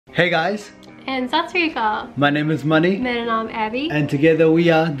Hey guys, and Sat Sri Akal. my name is Mani मेरा नाम Abby. and together we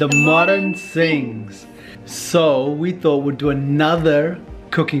are the Modern Singhs. So we thought we'd do another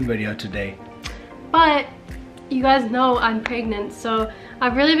cooking video today. But you guys know I'm pregnant, so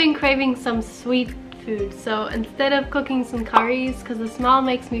I've really been craving some sweet food. So instead of cooking some curries, because the smell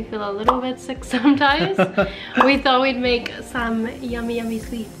makes me feel a little bit sick sometimes, we thought we'd make some yummy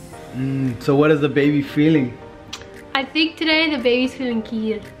sweets. So what is the baby feeling? I think today the baby's feeling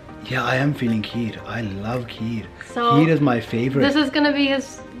kheer. Yeah, I am feeling kheer. I love kheer. So kheer is my favorite. This is gonna be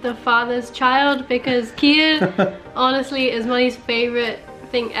the father's child, because kheer honestly is Mani's favorite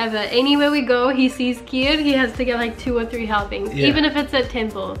thing ever. Anywhere we go, he sees kheer, he has to get like 2 or 3 helpings, even if it's at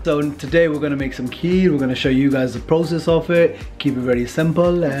temple. So today we're gonna make some kheer. We're gonna show you guys the process of it. Keep it very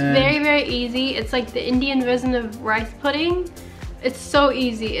simple. It's very easy. It's like the Indian version of rice pudding. It's so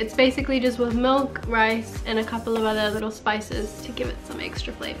easy. It's basically just with milk, rice, and a couple of other little spices to give it some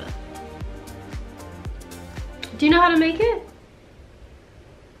extra flavor. Do you know how to make it?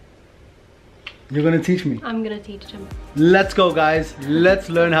 You're gonna teach me? I'm gonna teach him. Let's go guys. Let's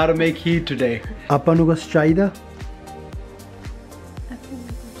learn how to make kheer today. Appa nu kuch chaida?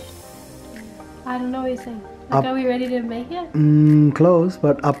 I don't know what you're saying. Like, are we ready to make it? Close,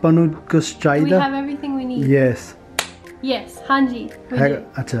 but appa nu kuch chaida? We have everything we need. Yes. Yes, Hanji. We do.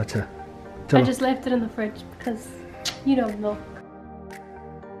 Acha. I just left it in the fridge because you know milk.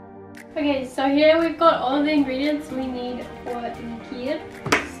 Okay, so here we've got all of the ingredients we need for the kheer.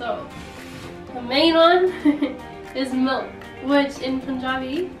 So the main one is milk, which in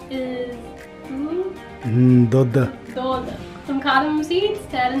Punjabi is Dodda. Some cardamom seeds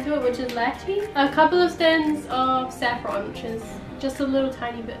to add into it, which is lachi. A couple of stems of saffron, which is just a little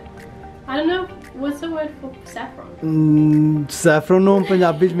tiny bit. I don't know, what's the word for saffron? Saffron no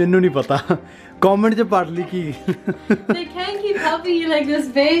Punjabi ch mainu nahi pata. Comment je pad li ki. They can't keep helping you like this,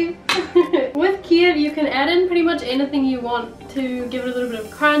 babe. With kheer, you can add in pretty much anything you want to give it a little bit of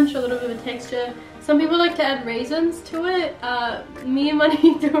crunch, a little bit of texture. Some people like to add raisins to it. Me and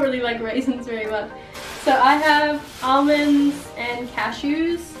Mani don't really like raisins very much. So I have almonds and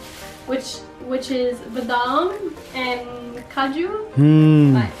cashews, which is badam and cashew.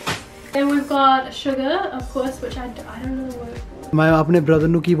 Then we've got sugar, of course, which I don't know the word for. मैं अपने brother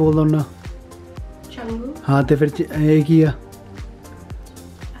ਨੂੰ ਕੀ ਬੋਲਦਾ ਹੁੰਨਾ? Changu. हाँ ते फिर ਇਹ ਕੀ ਆ?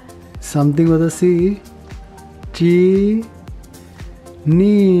 Something with a C.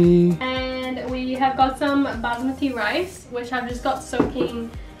 Ni. And we have got some basmati rice, which I've just got soaking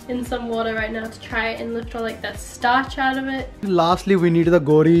in some water right now to try and lift all like that starch out of it. Lastly, we need the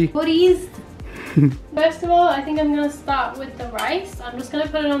gori. Gories. First of all, I think I'm going to start with the rice. I'm just going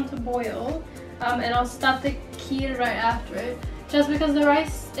to put it on to boil, and I'll start the kheer right after it. Just because the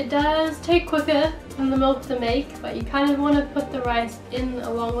rice, it does take quicker than the milk to make, but you kind of want to put the rice in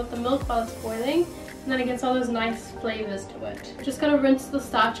along with the milk while it's boiling, and then it gets all those nice flavors to it. Just going to rinse the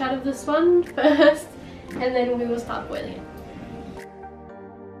starch out of this one first, and then we will start boiling it.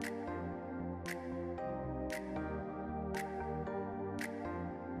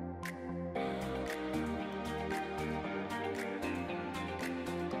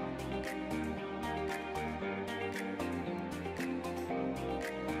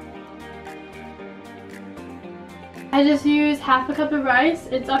 I just use half a cup of rice.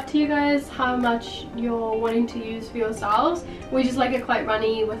 It's up to you guys how much you're wanting to use for yourselves. We just like it quite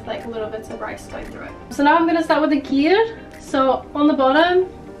runny with like little bits of rice going through it. So now I'm going to start with the kheer. So on the bottom,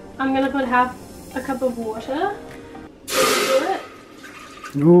 I'm going to put half a cup of water.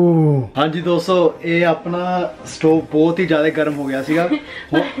 हाँ जी दोस्तों, ये अपना stove बहुत ही ज़्यादा गर्म हो गया सीगा.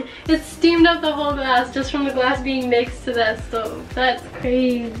 It steamed up the whole glass just from the glass being next to that stove. That's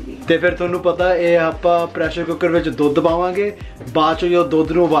crazy. ते फिर तुहानू पता ये आपां प्रेशर कुकर विच दुध पावांगे, बाद चों जो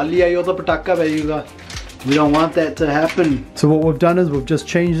दुध नू उबाली आई ओदा पटाका पै जाऊगा. We don't want that to happen. So what we've done is we've just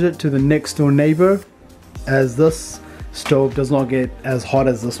changed it to the next door neighbor, as this stove does not get as hot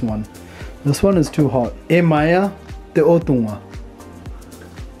as this one. This one is too hot. ए माया ते ओ तू आ.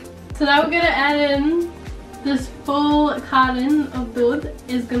 So now we're gonna add in this full carton of dudh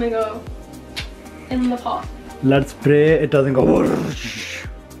is gonna go in the pot. Let's pray it doesn't go.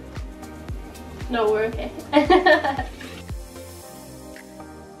 No, we're okay.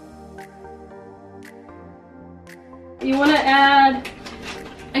 You wanna add,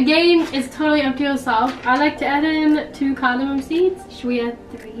 again, it's totally up to yourself. I like to add in 2 cardamom seeds. Should we add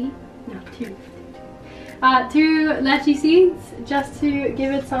 3? No, 2. 2 lachi seeds, just to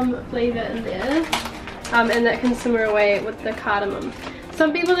give it some flavor in there, and that can simmer away with the cardamom.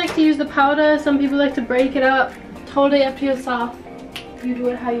 Some people like to use the powder, some people like to break it up. Totally up to yourself. You do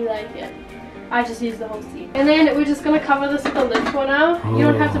it how you like it. I just use the whole seed. And then we're just gonna cover this with the lid for now. You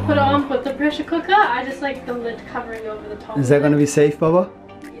don't have to put it on with the pressure cooker. I just like the lid covering over the top. Is that gonna be safe, Baba?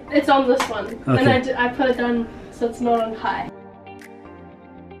 It's on this one. Okay. And I put it down so it's not on high.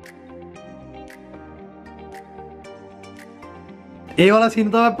 ये वाला scene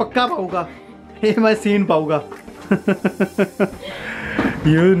तो मैं पक्का पाऊंगा. ये मैं scene पाऊंगा.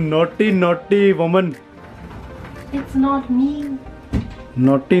 You naughty woman. It's not me.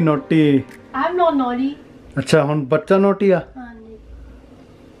 Naughty. I'm not naughty. अच्छा हुन बच्चा naughty आ.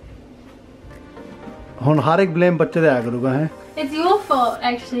 हुन हर एक blame बच्चे दे आया करूँगा हैं. It's your fault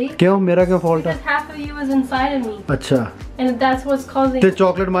actually. क्यों मेरा क्या fault है? Because half of you was inside of me. अच्छा. And that's what's causing. ते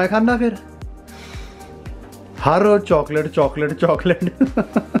chocolate मैं खाना फिर. हर रोज chocolate.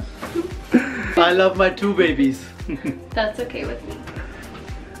 I love my 2 babies. That's okay with me.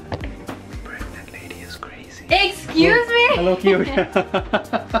 Pregnant lady is crazy. Excuse me? Hello, cute.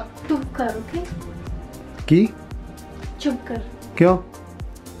 चुप कर, okay? की? चुप कर. क्यों?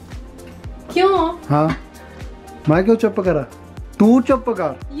 क्यों? हाँ. मैं क्यों चुप करा? तू चुप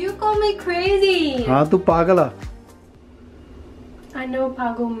कर. You call me crazy. हाँ तू पागल आ. I know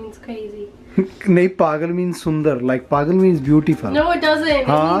pagal means crazy. नहीं पागल means सुंदर. Like पागल means beautiful. No, it doesn't. It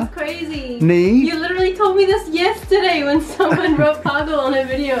हाँ? means crazy. नहीं. You literally told me this yesterday when someone wrote pagal on a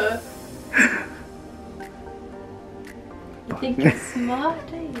video. I think you're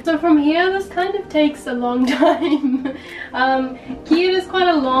smart, eh? So from here, this kind of takes a long time. Kheer is quite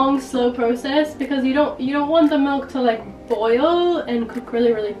a long, slow process because you don't want the milk to like boil and cook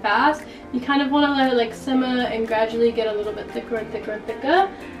really fast. You kind of want to let it like simmer and gradually get a little bit thicker and thicker.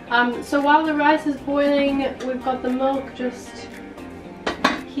 So while the rice is boiling, we've got the milk just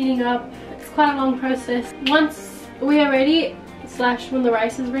heating up. It's quite a long process. Once we are ready, / when the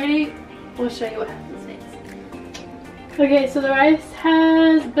rice is ready, we'll show you what happens. Okay, so the rice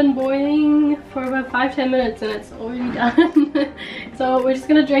has been boiling for about 5-10 minutes and it's already done. So we're just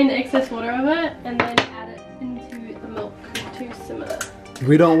gonna drain the excess water of it and then add it into the milk to simmer.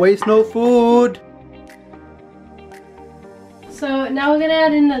 We don't waste no food. So now we're gonna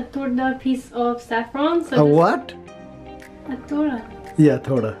add in a thoda piece of saffron. So A what? A thoda. Yeah,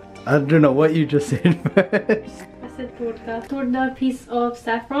 thoda. I don't know what you just said first. I said thoda piece of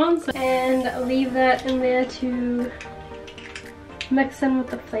saffron. And leave that in there to mix in with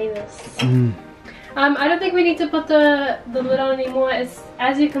the flavors. I don't think we need to put the lid on anymore.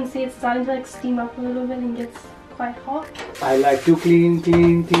 As you can see, it's starting to like steam up a little bit and gets quite hot. I like to clean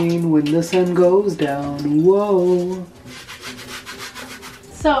when the sun goes down. Whoa.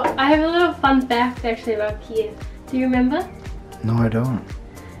 So I have a little fun fact actually about Kheer. Do you remember? No, I don't.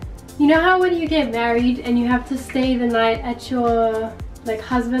 You know how when you get married and you have to stay the night at your like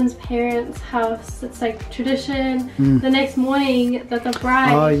husband's parents' house, it's like tradition the next morning that the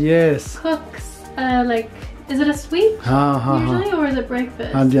bride yes. cooks like, is it a sweet usually or is it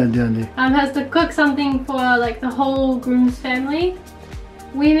breakfast? Has to cook something for like the whole groom's family.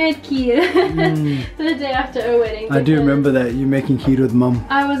 We made kheer the day after our wedding. I do remember that, you making kheer with mum.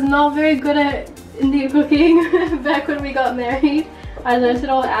 I was not very good at Indian cooking back when we got married. I learned it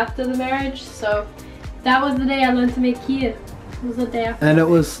all after the marriage, so that was the day I learned to make kheer. It was the day after. And it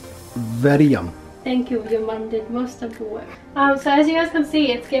was very yum. Thank you, your mum did most of the work. So as you guys can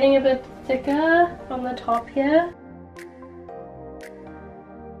see, it's getting a bit thicker on the top here.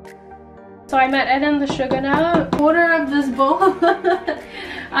 So I might add in the sugar now. 1/4 of this bowl.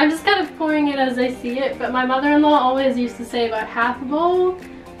 I'm just kind of pouring it as I see it, but my mother-in-law always used to say about 1/2 bowl,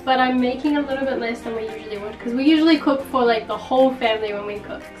 but I'm making a little bit less than we usually would because we usually cook for like the whole family when we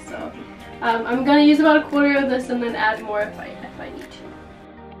cook. So I'm gonna use about 1/4 of this and then add more if I need to.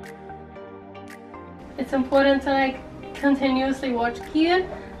 It's important to like continuously watch kheer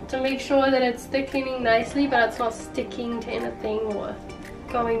to make sure that it's thickening nicely, but it's not sticking to anything or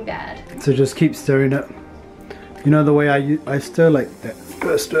going bad. So just keep stirring it. You know the way I stir like that.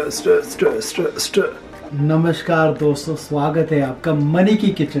 Stir. नमस्कार दोस्तों, स्वागत है आपका money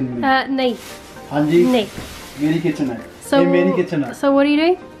की kitchen में। नहीं। हाँ जी। नहीं। मेरी किचन है। So, ये मेरी किचन है। So what are you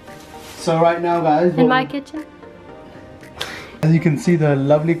doing? So right now guys, in my kitchen. As you can see the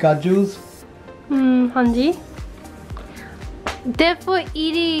lovely cashews. हाँ जी। They're for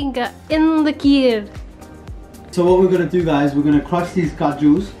eating in the kheer. So what we're gonna do guys, we're gonna crush these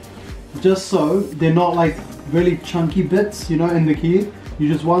cashews just so they're not like really chunky bits, you know, in the kheer. You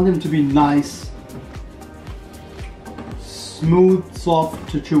just want them to be nice, smooth, soft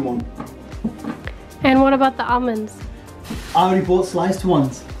to chew on. And what about the almonds? I already bought sliced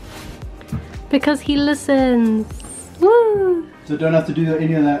ones. Because he listens. Woo! So don't have to do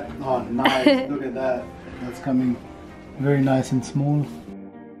any of that. Oh nice, look at that. That's coming very nice and small.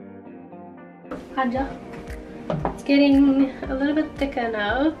 Aja. It's getting a little bit thicker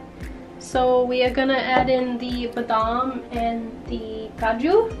now. So we are gonna add in the badam and the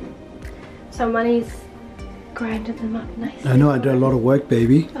kaju. So Money's grinded them up nicely. I know I did a lot of work,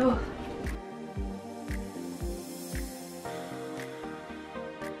 baby. Oh.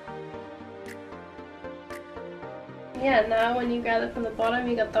 Yeah, now when you gather from the bottom,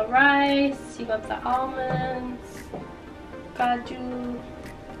 you got the rice, you got the almonds, kaju,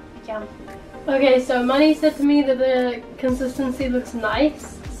 yum. Okay, so Money said to me that the consistency looks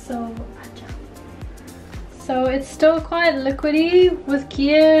nice, so it's still quite liquidy with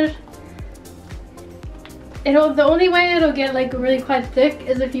Kheer. The only way it'll get like really quite thick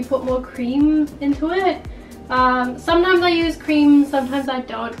is if you put more cream into it. Sometimes I use cream, sometimes I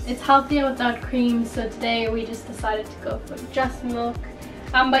don't. It's healthier without cream, so today we just decided to go for just milk.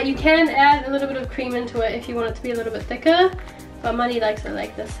 But you can add a little bit of cream into it if you want it to be a little bit thicker. But Money likes it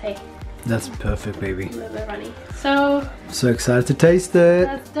like this, hey. That's perfect, baby. A little bit runny. So excited to taste it.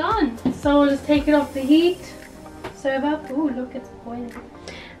 That's done. So we'll just take it off the heat. Serve up. Ooh, look, it's boiling.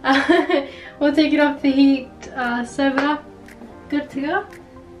 We'll take it off the heat, serve it up. Good to go.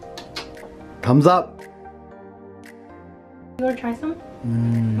 Thumbs up. You want to try some?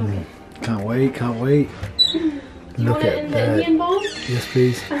 Okay. Can't wait, can't wait. You want it in the Indian bowl? Yes,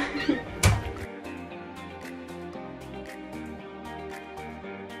 please.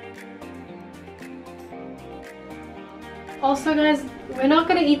 Also guys, we're not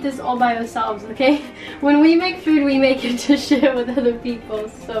going to eat this all by ourselves, okay? When we make food, we make it to share with other people,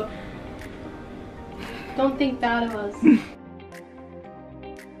 so don't think bad of us.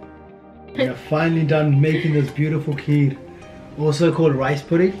 We are finally done making this beautiful kheer, also called rice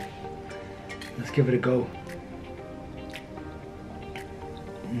pudding. Let's give it a go.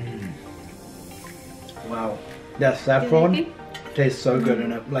 Wow, that saffron tastes so good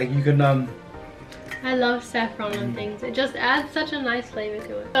in it. Like you can I love saffron on things. It just adds such a nice flavor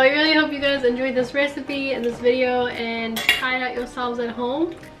to it. So I really hope you guys enjoyed this recipe and this video and try it out yourselves at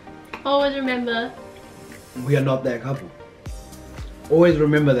home. Always remember, we are not that couple. Always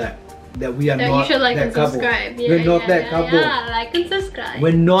remember that we are not you should like that and couple. subscribe. Yeah, We're not that couple. Yeah, like and subscribe.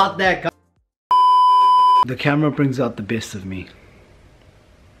 We're not that couple. The camera brings out the best of me.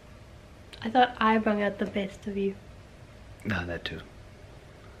 I thought I brought out the best of you. No, that too.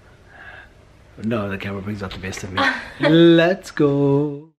 No, the camera brings out the best of me. Let's go.